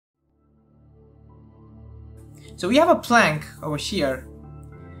So we have a plank over here,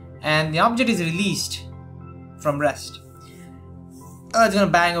 and the object is released from rest. It's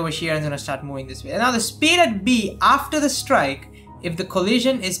gonna bang over here and it's gonna start moving this way. And now the speed at b after the strike, if the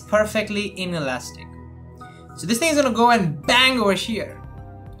collision is perfectly inelastic. So this thing is gonna go and bang over here,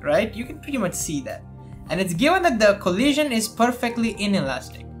 right? You can pretty much see that. And it's given that the collision is perfectly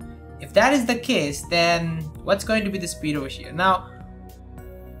inelastic. If that is the case, then what's going to be the speed over here? Now,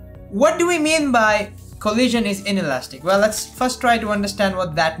 what do we mean by collision is inelastic? Well, let's first try to understand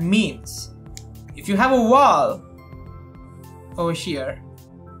what that means. If you have a wall over here,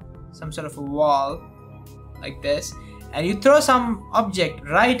 some sort of a wall like this, and you throw some object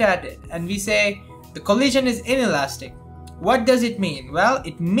right at it, and we say the collision is inelastic, what does it mean? Well,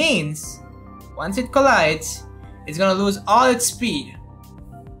 it means once it collides, it's gonna lose all its speed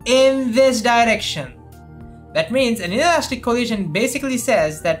in this direction. That means an inelastic collision basically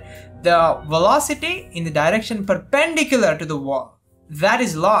says that the velocity in the direction perpendicular to the wall, that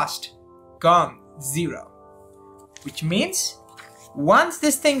is lost, gone, zero. Which means once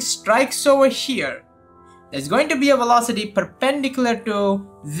this thing strikes over here, there's going to be a velocity perpendicular to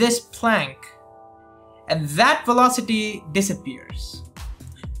this plank, and that velocity disappears.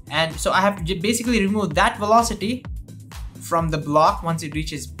 And so I have to basically remove that velocity from the block once it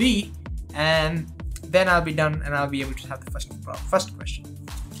reaches B, and then I'll be done and I'll be able to have the first question.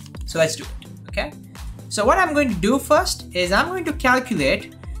 So let's do it, okay? So what I'm going to do first is I'm going to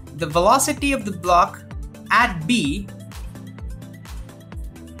calculate the velocity of the block at B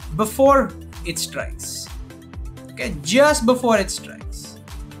before it strikes, okay? Just before it strikes.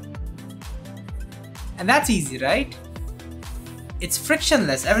 And that's easy, right? It's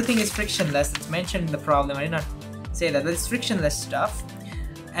frictionless, everything is frictionless. It's mentioned in the problem, I did not say that, but it's frictionless stuff.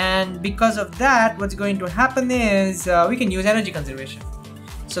 And because of that, what's going to happen is we can use energy conservation.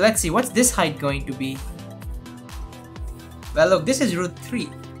 So let's see, what's this height going to be? Well, look, this is root 3.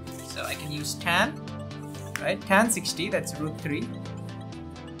 So I can use tan, right? Tan 60, that's root 3.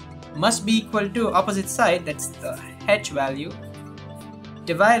 Must be equal to opposite side, that's the h value,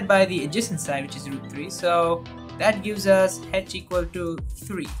 divided by the adjacent side, which is root 3. So that gives us h equal to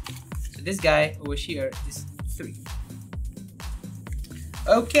 3. So this guy over here is 3.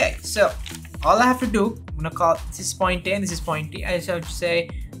 Okay, so all I have to do, I'm gonna call this is point A and this is point T. I just have to say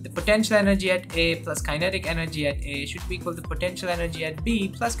the potential energy at A plus kinetic energy at A should be equal to potential energy at B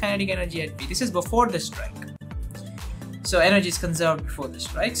plus kinetic energy at B. This is before the strike. So energy is conserved before the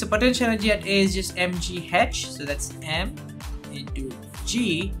strike. So potential energy at A is just mgh, so that's m into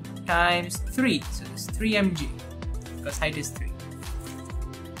g times 3. So it's 3 mg because height is 3.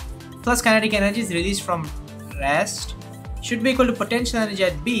 Plus kinetic energy is released from rest. Should be equal to potential energy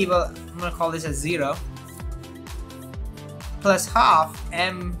at B. Well, I'm gonna call this as 0 plus half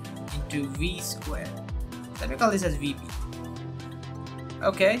m into v squared. Let me call this as vb.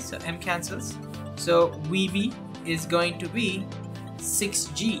 Okay, so m cancels. So vb is going to be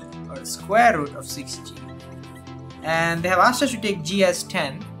 6g, or square root of 6g. And they have asked us to take g as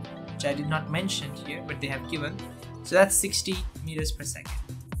 10, which I did not mention here, but they have given. So that's 60 meters per second.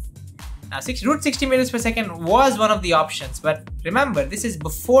 Now root 60 meters per second was one of the options, but remember, this is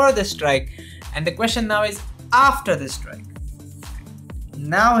before the strike, and the question now is after the strike.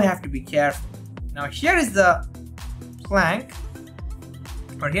 Now we have to be careful. Now here is the plank,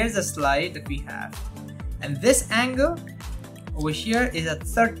 or here's the slide that we have, and this angle over here is at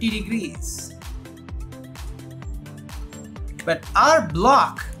 30 degrees. But our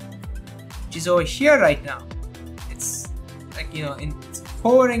block, which is over here right now, it's like, you know, it's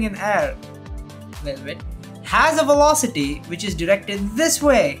pouring in air a little bit, has a velocity which is directed this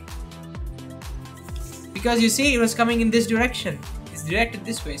way. Because you see, it was coming in this direction. It's directed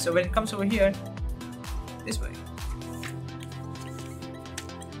this way. So when it comes over here, this way.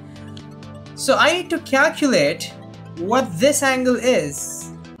 So I need to calculate what this angle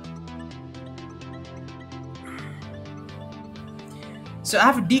is. So I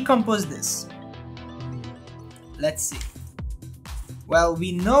have to decompose this. Let's see. Well,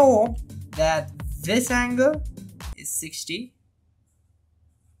 we know that this angle is 60.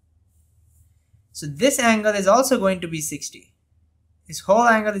 So this angle is also going to be 60. This whole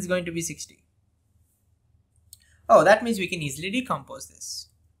angle is going to be 60. Oh, that means we can easily decompose this,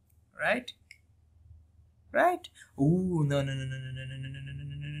 right? Right? Ooh, no, no, no, no, no, no, no, no, no, no,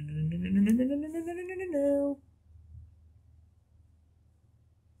 no, no, no, no, no, no.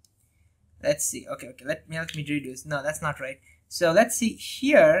 Let's see. Okay, let me redo this. No, that's not right. So let's see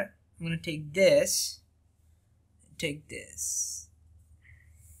here. I'm gonna take this. Take this.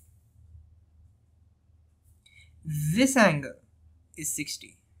 This angle is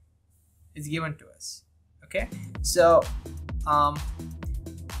 60. It's given to us. Okay, so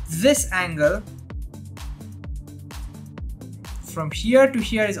this angle from here to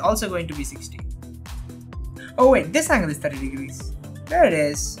here is also going to be 60. Oh wait, this angle is 30 degrees. There it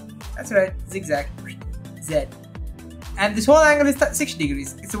is. That's right, zigzag, Z. And this whole angle is 60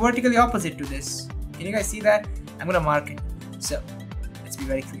 degrees. It's vertically opposite to this. Can you guys see that? I'm gonna mark it. So let's be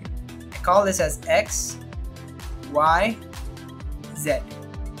very clear. I call this as X, Y, Z.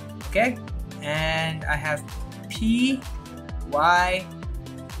 Okay? And I have P, Y,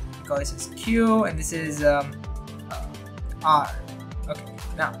 I call this as Q, and this is R. Okay,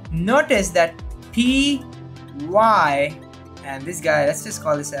 now notice that P, Y, and this guy, let's just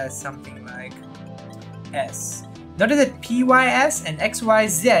call this as something like S. Notice that PYS and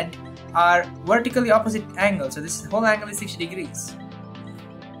XYZ are vertically opposite angles, so this whole angle is 60 degrees.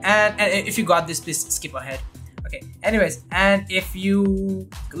 And if you got this, please skip ahead. Okay, anyways, and if you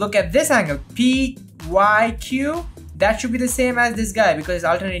look at this angle, PYQ, that should be the same as this guy because it's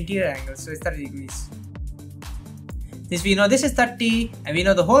alternate interior angle, so it's 30 degrees. Since we know this is 30 and we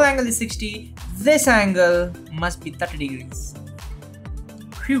know the whole angle is 60, this angle must be 30 degrees.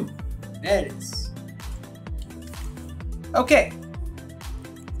 Phew, there it is. Okay,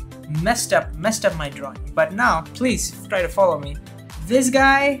 messed up my drawing, but now please try to follow me. This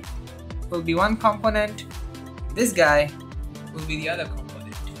guy will be one component, this guy will be the other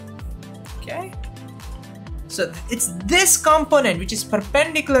component. Okay, so it's this component which is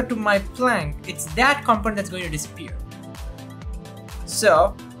perpendicular to my plank, it's that component that's going to disappear.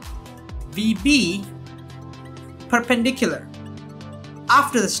 So VB perpendicular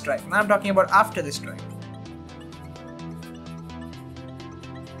after the strike. Now I'm talking about after the strike.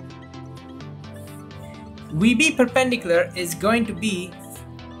 VB perpendicular is going to be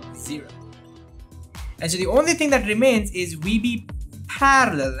 0. And so the only thing that remains is VB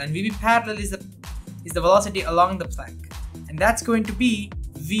parallel, and VB parallel is the velocity along the plank. And that's going to be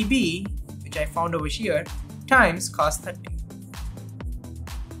VB, which I found over here, times cos 30.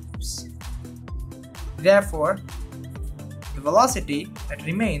 Oops. Therefore, the velocity that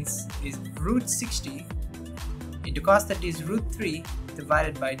remains is root 60 into cos 30 is root 3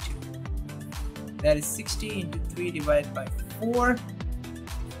 divided by 2. That is 60 into 3 divided by 4,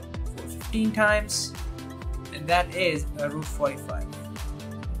 15 times, and that is a root 45.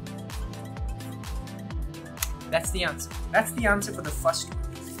 That's the answer. That's the answer for the first one.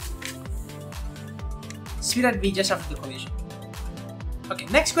 Speed at B just after the collision. Okay,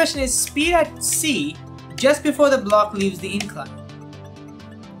 next question is speed at C just before the block leaves the incline.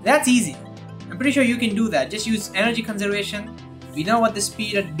 That's easy. I'm pretty sure you can do that. Just use energy conservation. We know what the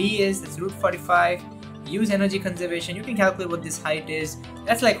speed at B is, that's root 45. Use energy conservation, you can calculate what this height is.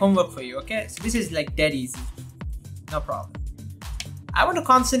 That's like homework for you, okay? So this is like dead easy. No problem. I want to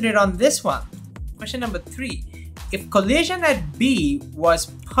concentrate on this one. Question number 3. If collision at B was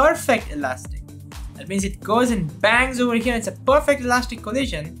perfect elastic, that means it goes and bangs over here, it's a perfect elastic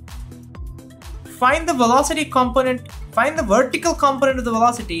collision. Find the velocity component, find the vertical component of the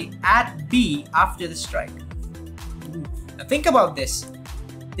velocity at B after the strike. Now think about this.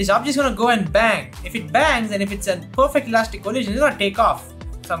 This object is going to go and bang. If it bangs and if it's a perfect elastic collision, it's going to take off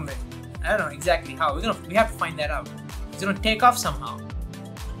somewhere. I don't know exactly how. We have to find that out. It's going to take off somehow.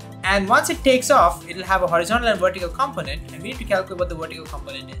 And once it takes off, it will have a horizontal and vertical component, and we need to calculate what the vertical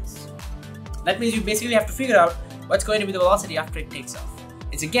component is. That means you basically have to figure out what's going to be the velocity after it takes off.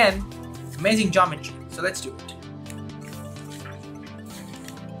 It's again amazing geometry. So let's do it.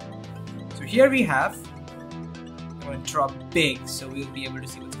 So here we have, I'm going to draw big so we'll be able to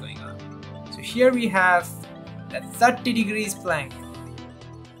see what's going on. So here we have that 30 degrees plank.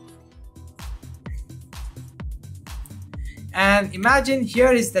 And imagine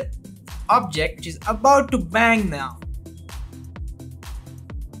here is the object which is about to bang now.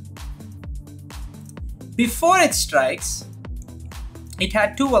 Before it strikes, it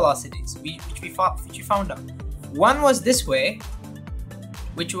had two velocities which we found out. One was this way,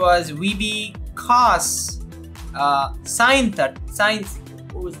 which was VB cos sine 30.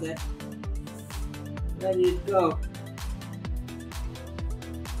 What was that? Where did it go?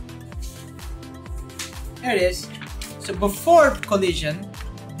 There it is. So before collision,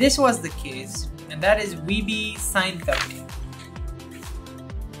 this was the case, and that is VB sine 30.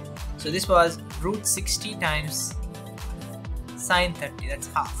 So this was root 60 times sine 30, that's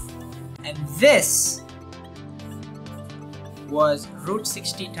half. And this was root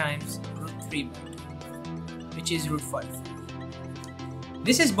 60 times root 3 by 2, which is root 45.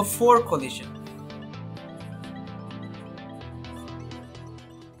 This is before collision.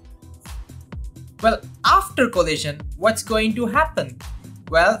 Well, after collision, what's going to happen?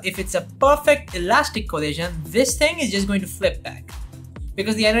 Well, if it's a perfect elastic collision, this thing is just going to flip back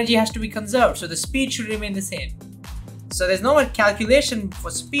because the energy has to be conserved, so the speed should remain the same. So there's no more calculation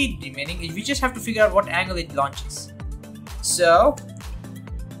for speed remaining, we just have to figure out what angle it launches. So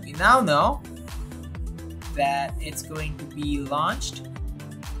we now know that it's going to be launched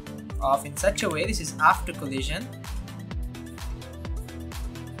off in such a way, this is after collision,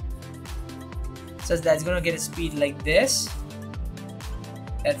 such that it's going to get a speed like this.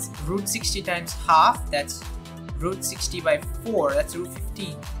 That's root 60 times half, that's root 60 by 4, that's root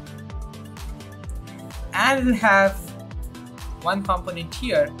 15. And it'll have one component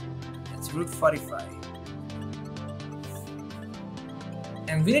here, that's root 45.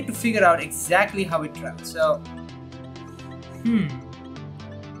 And we need to figure out exactly how it travels. So,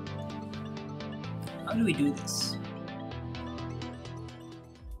 how do we do this?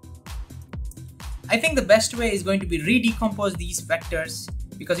 I think the best way is going to be redecompose these vectors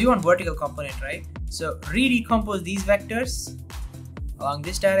because we want vertical component, right? So redecompose these vectors along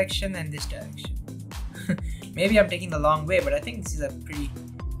this direction and this direction. Maybe I'm taking the long way, but I think this is a pretty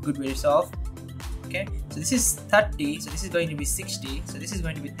good way to solve. Okay, so this is 30, so this is going to be 60, so this is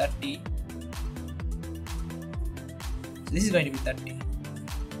going to be 30, so this is going to be 30.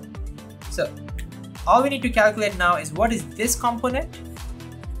 So all we need to calculate now is what is this component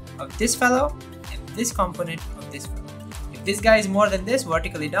of this fellow and this component of this fellow. If this guy is more than this,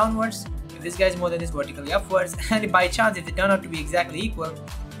 vertically downwards. If this guy is more than this, vertically upwards. And by chance, if they turn out to be exactly equal,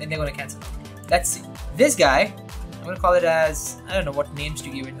 then they're going to cancel out. Let's see. This guy, I'm going to call it as, I don't know what names to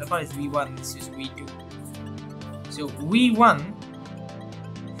give it. I'll call it V1, this is V2. So V1,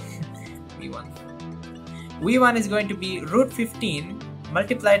 V1 is going to be root 15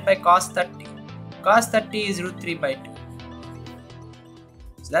 multiplied by cos 30. Cos 30 is root 3 by 2.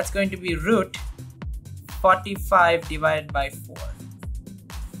 So that's going to be root 45 divided by 4.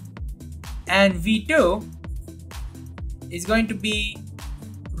 And V2 is going to be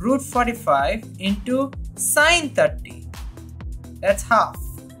root 45 into sine 30. That's half.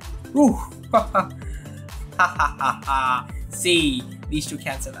 Ooh. See, these two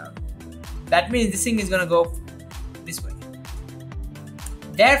cancel out. That means this thing is gonna go this way.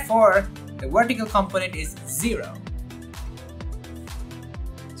 Therefore, the vertical component is 0.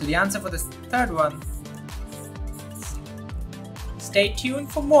 So the answer for this third one. Stay tuned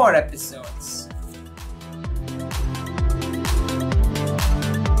for more episodes.